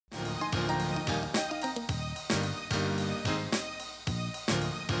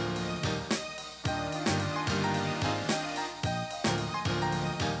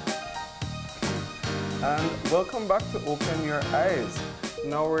and welcome back to Open Your Eyes.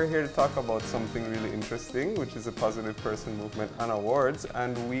 Now we're here to talk about something really interesting, which is the Positive Person Movement and Awards,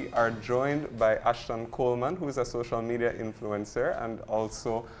 and we are joined by Ashton Coleman, who is a social media influencer and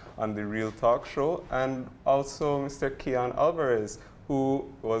also on the Real Talk show, and also Mr. Keon Alvarez, who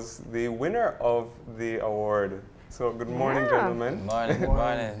was the winner of the award. So good morning, gentlemen. Good morning, good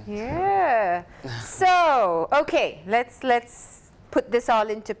morning. Yeah. So, okay, let's put this all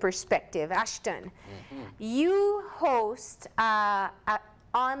into perspective. Ashton, you host an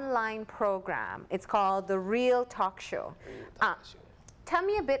online program. It's called the Real Talk Show. Tell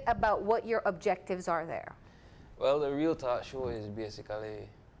me a bit about what your objectives are there. Well, the Real Talk Show is basically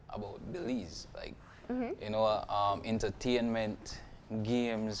about Belize, like, you know, entertainment,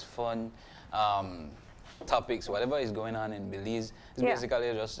 games, fun, topics, whatever is going on in Belize. It's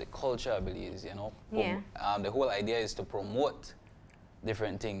basically just the culture of Belize, you know. The whole idea is to promote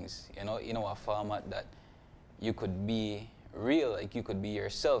different things, you know, in a format that you could be real, like you could be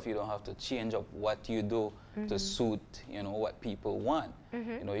yourself. You don't have to change up what you do to suit, you know, what people want.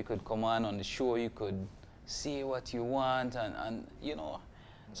 You know, you could come on the show, you could say what you want, and you know.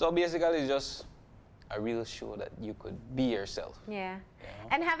 So basically it's just a real show that you could be yourself. Yeah. You know?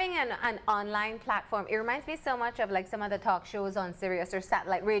 And having an online platform, it reminds me so much of like some of the talk shows on Sirius or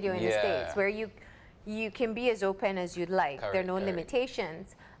satellite radio in the States, where you can be as open as you'd like. There are no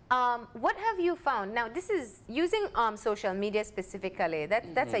limitations. What have you found? Now, this is using social media specifically.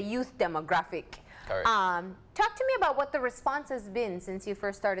 That's a youth demographic. Talk to me about what the response has been since you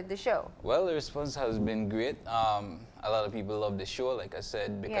first started the show. Well, the response has been great. A lot of people love the show, like I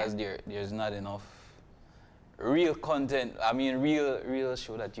said, because there's not enough real content. I mean, real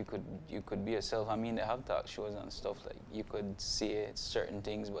show that you could be yourself. I mean, they have talk shows and stuff, like you could say certain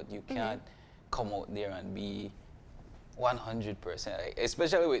things, but you can't come out there and be 100%. Like,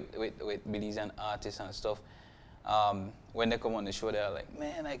 especially with Belizean artists and stuff. When they come on the show, they're like,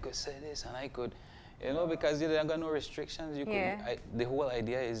 man, I could say this and I could, you know, because they don't got no restrictions. You could. The whole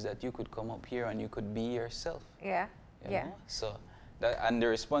idea is that you could come up here and you could be yourself. You know? So and the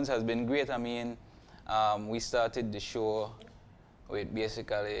response has been great. I mean, we started the show with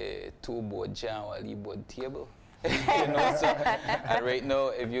basically 2 board chair and 1 board table. You know, so, and right now,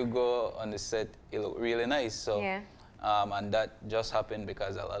 if you go on the set, it look really nice. So, and that just happened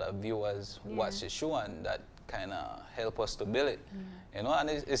because a lot of viewers watch the show, and that kind of help us to build it. You know, and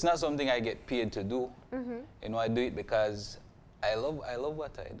it's not something I get paid to do. You know, I do it because I love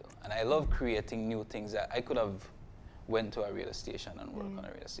what I do, and I love creating new things that I could have went to a radio station and work on a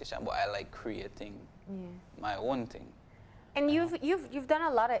radio station, but I like creating my own thing. And you've done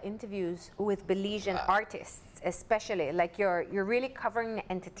a lot of interviews with Belizean artists, especially. Like you're really covering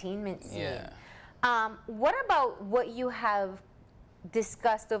the entertainment scene. What about what you have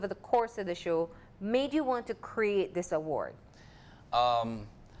discussed over the course of the show made you want to create this award?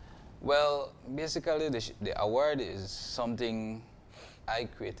 Well, basically the award is something I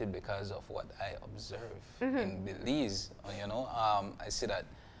created because of what I observe in Belize. You know, I see that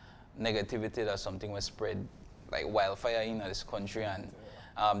negativity, that's something was spread like wildfire in this country, and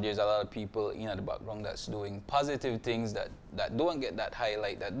there's a lot of people in the background that's doing positive things that don't get that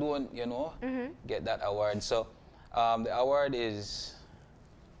highlight, that don't, you know, get that award. So the award is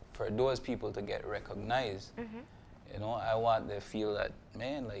for those people to get recognized. You know, I want them to feel that,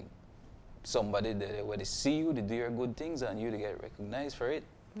 man, like somebody that where they see you, they do your good things, and you to get recognized for it.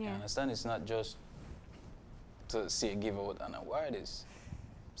 You understand? It's not just to say give out an award. It's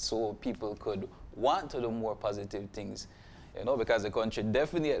so people could want to do more positive things, you know, because the country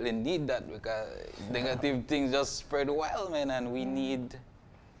definitely need that, because negative things just spread wild, man, and we need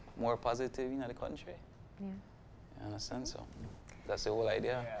more positive in the country. You understand? So that's the whole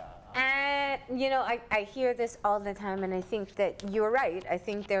idea. And, you know, I hear this all the time, and I think that you're right. I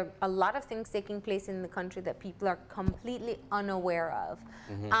think there are a lot of things taking place in the country that people are completely unaware of.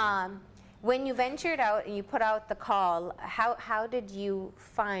 When you ventured out and you put out the call, how did you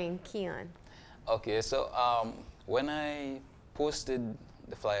find Keon? Okay, so when I posted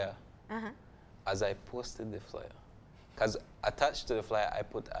the flyer, as I posted the flyer, because attached to the flyer, I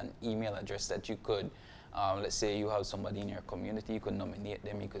put an email address that you could, let's say you have somebody in your community, you could nominate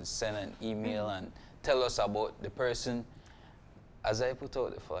them, you could send an email and tell us about the person. As I put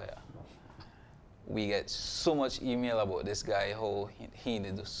out the flyer, we get so much email about this guy, how he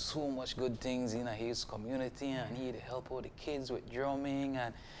did do so much good things in his community, and he help all the kids with drumming,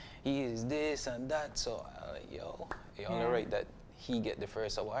 and he is this and that. So I'm like, yo, you only right that he get the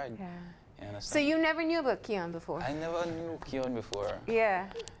first award. You understand? So you never knew about Keon before? I never knew Keon before. You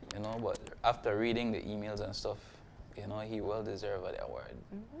know, but after reading the emails and stuff, you know, he well deserved the award.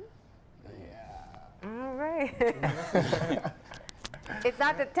 All right. It's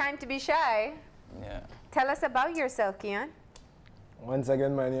not the time to be shy. Yeah. Tell us about yourself, Keon. Once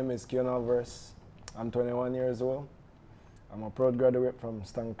again, my name is Keon Alvarez. I'm 21 years old. I'm a proud graduate from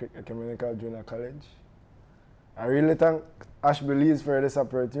Stan Creek Ecumenical Junior College. I really thank Belize for this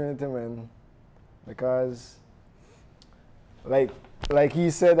opportunity, man, because like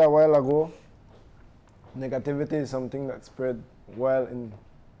he said a while ago, negativity is something that spread well in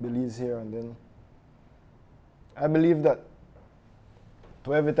Belize here, and then I believe that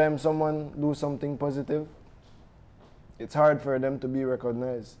to every time someone do something positive, it's hard for them to be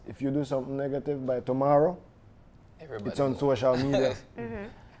recognized. If you do something negative, by tomorrow, it's on social media.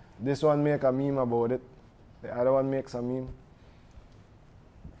 This one make a meme about it. The other one makes a meme.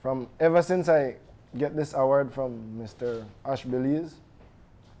 From ever since I get this award from Mr. Belize,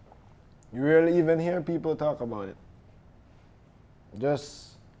 you rarely even hear people talk about it.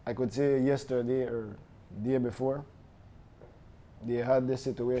 Just, I could say yesterday or day before, they had this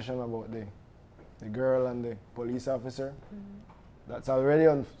situation about the girl and the police officer. That's already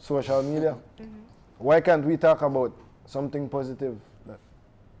on social media. Why can't we talk about something positive that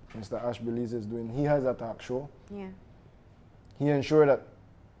Mr. Belize is doing? He has a talk show. Yeah. He ensured that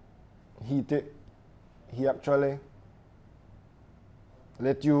he actually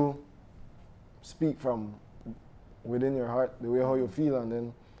let you speak from within your heart, the way how you feel, and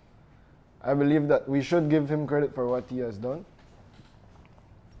then I believe that we should give him credit for what he has done.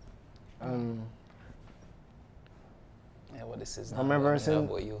 Yeah, well, this is from ever since.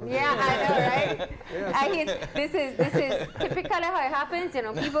 Yeah, I know, right? This is typically how it happens. You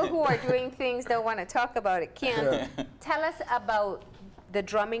know, people who are doing things don't want to talk about it. Keon, tell us about the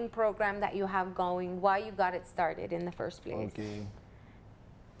drumming program that you have going, why you got it started in the first place. Okay.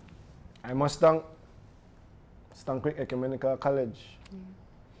 I must thank Stan Creek Ecumenical College.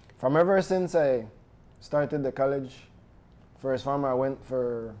 From ever since I started the college, first time I went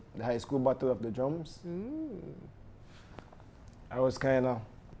for the high school battle of the drums. I was kind of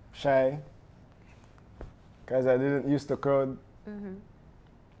shy because I didn't use the crowd.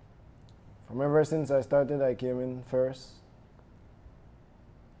 From ever since I started, I came in first.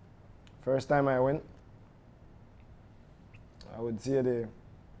 First time I went, I would say they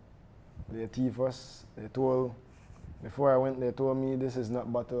teased us. They told, before I went, they told me this is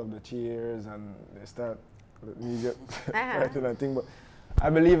not battle of the cheers, and they start let me get started and thing. But I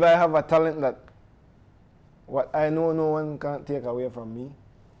believe I have a talent that what I know no one can't take away from me.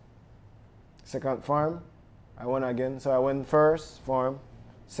 Second farm, I won again. So I went first farm,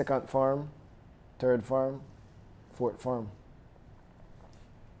 second farm, third farm, fourth farm.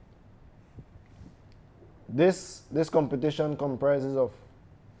 This competition comprises of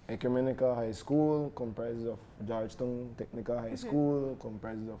Ecumenical High School, comprises of Georgetown Technical High School,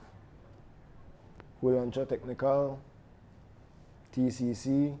 comprises of Hulancha Technical,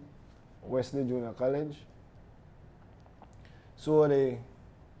 TCC, Wesley Junior College. So the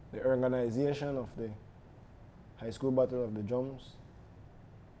organization of the High School Battle of the Drums.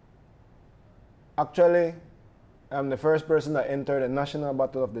 Actually, I'm the first person that entered the National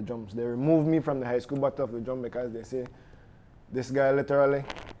Battle of the Drums. They removed me from the High School Battle of the Drum because they say this guy literally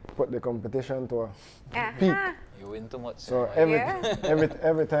put the competition to a peak. You win too much. So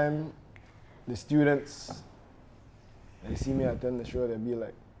every time the students, they see me attend the show, they'll be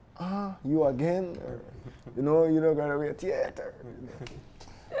like, you again? Or, you don't gotta be a theater.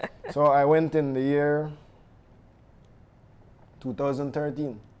 So I went in the year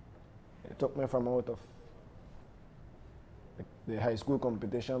 2013. They took me from out of the high school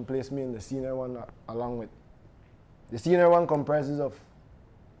competition, placed me in the senior one along with. The senior one comprises of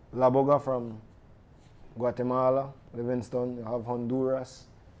La Boga from Guatemala, Livingston, you have Honduras,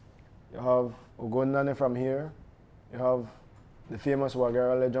 you have Ogondane from here, you have the famous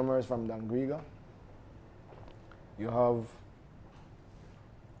Wagarale drummers from Dangriga, you have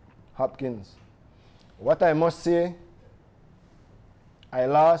Hopkins. What I must say, I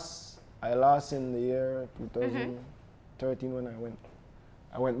lost in the year 2013 when I went.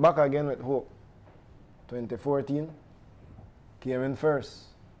 I went back again with hope. 2014, came in first.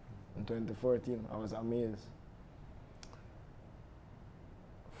 In 2014, I was amazed.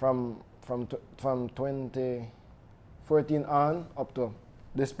 From 2014 on up to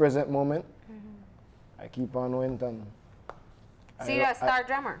this present moment, I keep on went and. So you're a star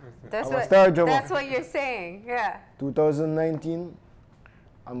drummer. That's what you're saying. Yeah. 2019,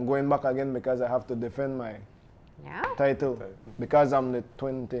 I'm going back again because I have to defend my title because I'm the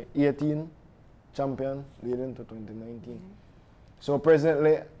 2018 champion leading to 2019. So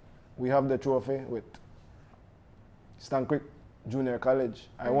presently, we have the trophy with Stan Creek Junior College.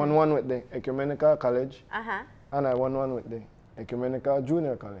 I won one with the Ecumenical College, and I won one with the Ecumenical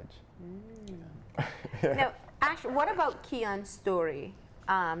Junior College. Now, Ash, what about Keon's story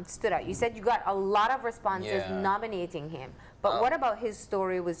stood out? You said you got a lot of responses nominating him, but what about his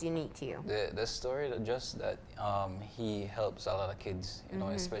story was unique to you? The story that just that he helps a lot of kids, you know,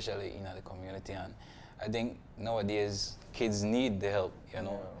 especially in the community, and I think nowadays kids need the help, you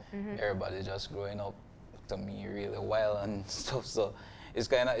know. Everybody just growing up to me really wild and stuff, so it's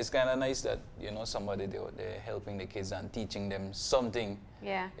kind of nice that, you know, somebody they're helping the kids and teaching them something,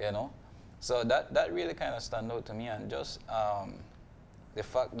 you know. So that really kind of stand out to me, and just the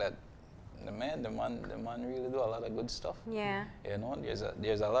fact that the man really do a lot of good stuff. Yeah. You know,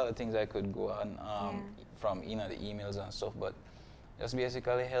 there's a lot of things I could go on from, you know, the emails and stuff, but just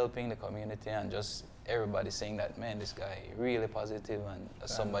basically helping the community and just everybody saying that, man, this guy really positive and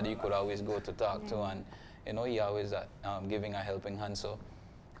somebody you could always go to talk to, and you know, he always giving a helping hand. So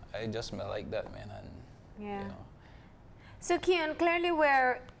I just like that, man, and you know. So Keon, clearly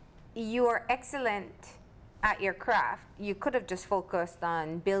where you are excellent at your craft, you could have just focused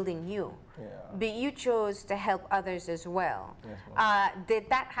on building you, but you chose to help others as well. Yes, did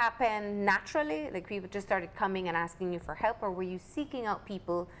that happen naturally? Like people just started coming and asking you for help, or were you seeking out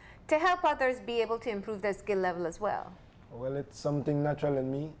people to help others be able to improve their skill level as well? Well, it's something natural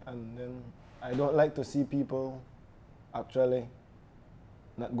in me, and then I don't like to see people actually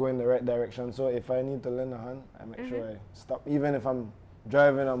not go in the right direction. So if I need to lend a hand, I make sure I stop. Even if I'm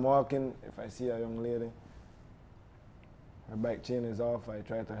driving, I'm walking, if I see a young lady, her bike chain is off, I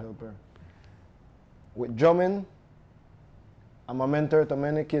try to help her. With drumming, I'm a mentor to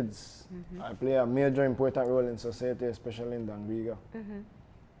many kids. I play a major important role in society, especially in Dangriga.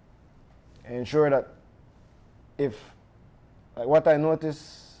 I ensure that if, like what I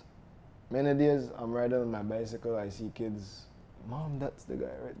notice many days, I'm riding on my bicycle, I see kids, Mom, that's the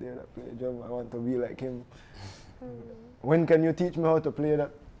guy right there that plays drum, I want to be like him. When can you teach me how to play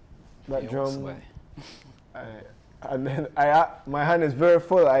that drum? And then my hand is very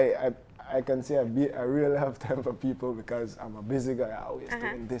full. I can say I really have time for people because I'm a busy guy. I'm always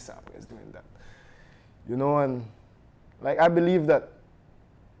doing this, I'm always doing that. You know, and like I believe that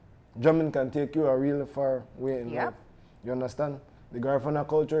drumming can take you a really far way in life. You understand? The Garifuna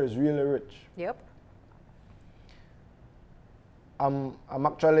culture is really rich. I'm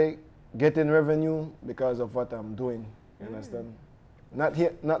actually getting revenue because of what I'm doing. You understand? Not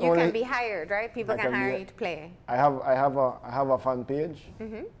here. Not you only can be hired, right? People can hire you to play. I have a fan page.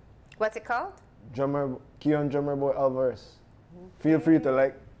 What's it called? Keon Drummer Boy Alvarez. Feel free to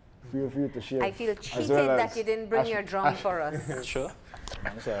like. Feel free to share. I feel cheated that you didn't bring your drum for us. Sure.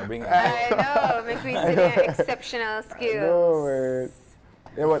 I know, makes me see your exceptional skills. No,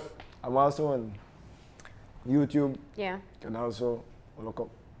 yeah, but I'm also on YouTube. Yeah. You can also look up.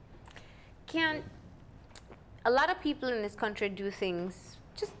 Keon, a lot of people in this country do things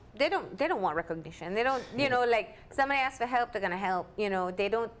just they don't want recognition. They don't, you know, like somebody asks for help, they're gonna help. You know, they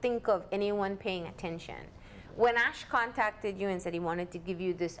don't think of anyone paying attention. When Ash contacted you and said he wanted to give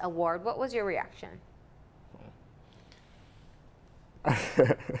you this award, what was your reaction?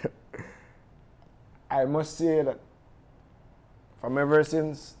 I must say that from ever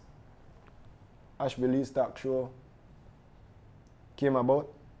since Ash Belize talk show came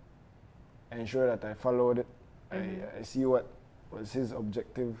about, I ensure that I followed it. I see what was his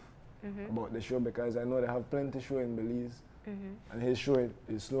objective about the show, because I know they have plenty show in Belize, and his show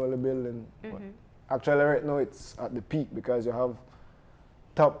is slowly building. But actually right now it's at the peak because you have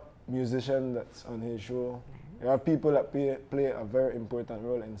top musician that's on his show. You have people that play a very important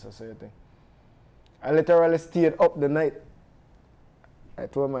role in society. I literally stayed up the night. I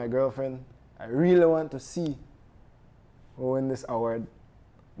told my girlfriend, I really want to see who win this award.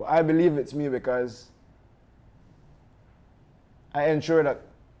 But I believe it's me because I ensure that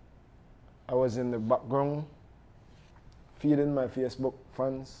I was in the background feeding my Facebook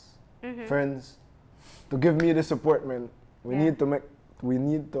fans, friends, to give me the support, man. We need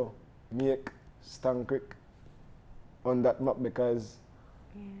to make Stan Creek on that map, because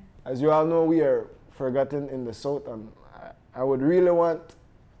as you all know, we are forgotten in the South, and I would really want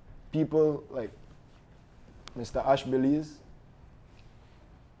people like Mr. Ash Belize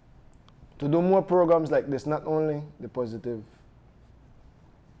to do more programs like this, not only the positive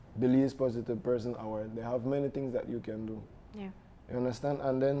Belize Positive Person Award. They have many things that you can do. Yeah. You understand?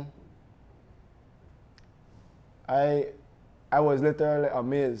 And then I was literally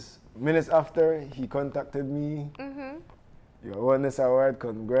amazed. Minutes after he contacted me, you won this award,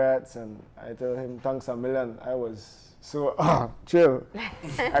 congrats. And I tell him, thanks a million. I was so chill.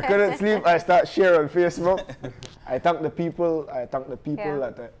 I couldn't sleep. I start sharing on Facebook. I thank the people.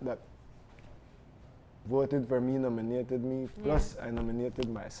 that voted for me, nominated me. Plus, I nominated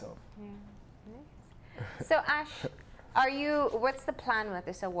myself. Yeah. Nice. So Ash, what's the plan with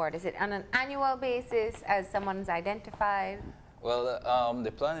this award? Is it on an annual basis as someone's identified? Well,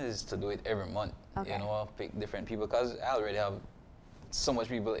 the plan is to do it every month. Okay. You know, pick different people because I already have so much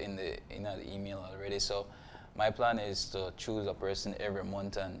people in the email already. So my plan is to choose a person every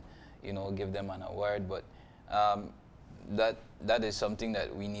month and, you know, give them an award. But that is something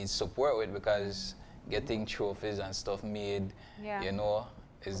that we need support with because getting trophies and stuff made, you know,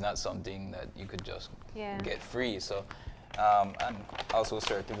 is not something that you could just get free. So, and also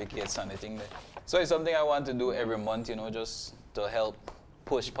certificates and anything. So it's something I want to do every month, you know, just to help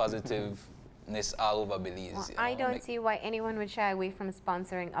push positiveness all over Belize. Well, I don't see why anyone would shy away from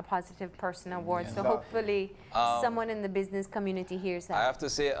sponsoring a Positive Person Award. So hopefully someone in the business community hears that. I have to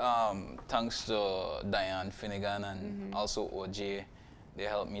say thanks to Diane Finnegan and also OJ. They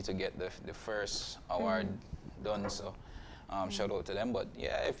helped me to get the first award done. So shout out to them. But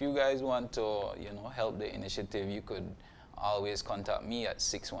yeah, if you guys want to, you know, help the initiative, you could always contact me at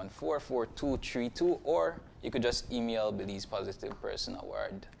 614-4232, or you could just email Belize Positive Person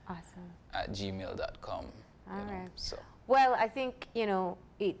Award at gmail.com. All right. So. Well, I think, you know,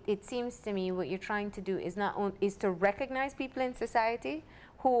 it seems to me what you're trying to do is is to recognize people in society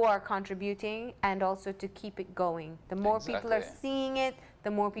who are contributing and also to keep it going. The more people are seeing it, the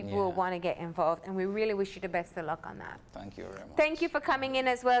more people will want to get involved. And we really wish you the best of luck on that. Thank you very much. Thank you for coming in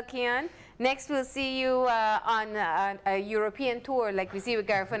as well, Keon. Next, we'll see you on a European tour like we see with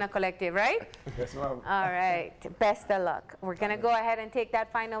Garifuna Collective, right? Yes, ma'am. All right. Best of luck. We're going to go ahead and take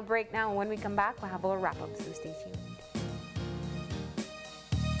that final break now. And when we come back, we'll have our wrap-up, so stay tuned.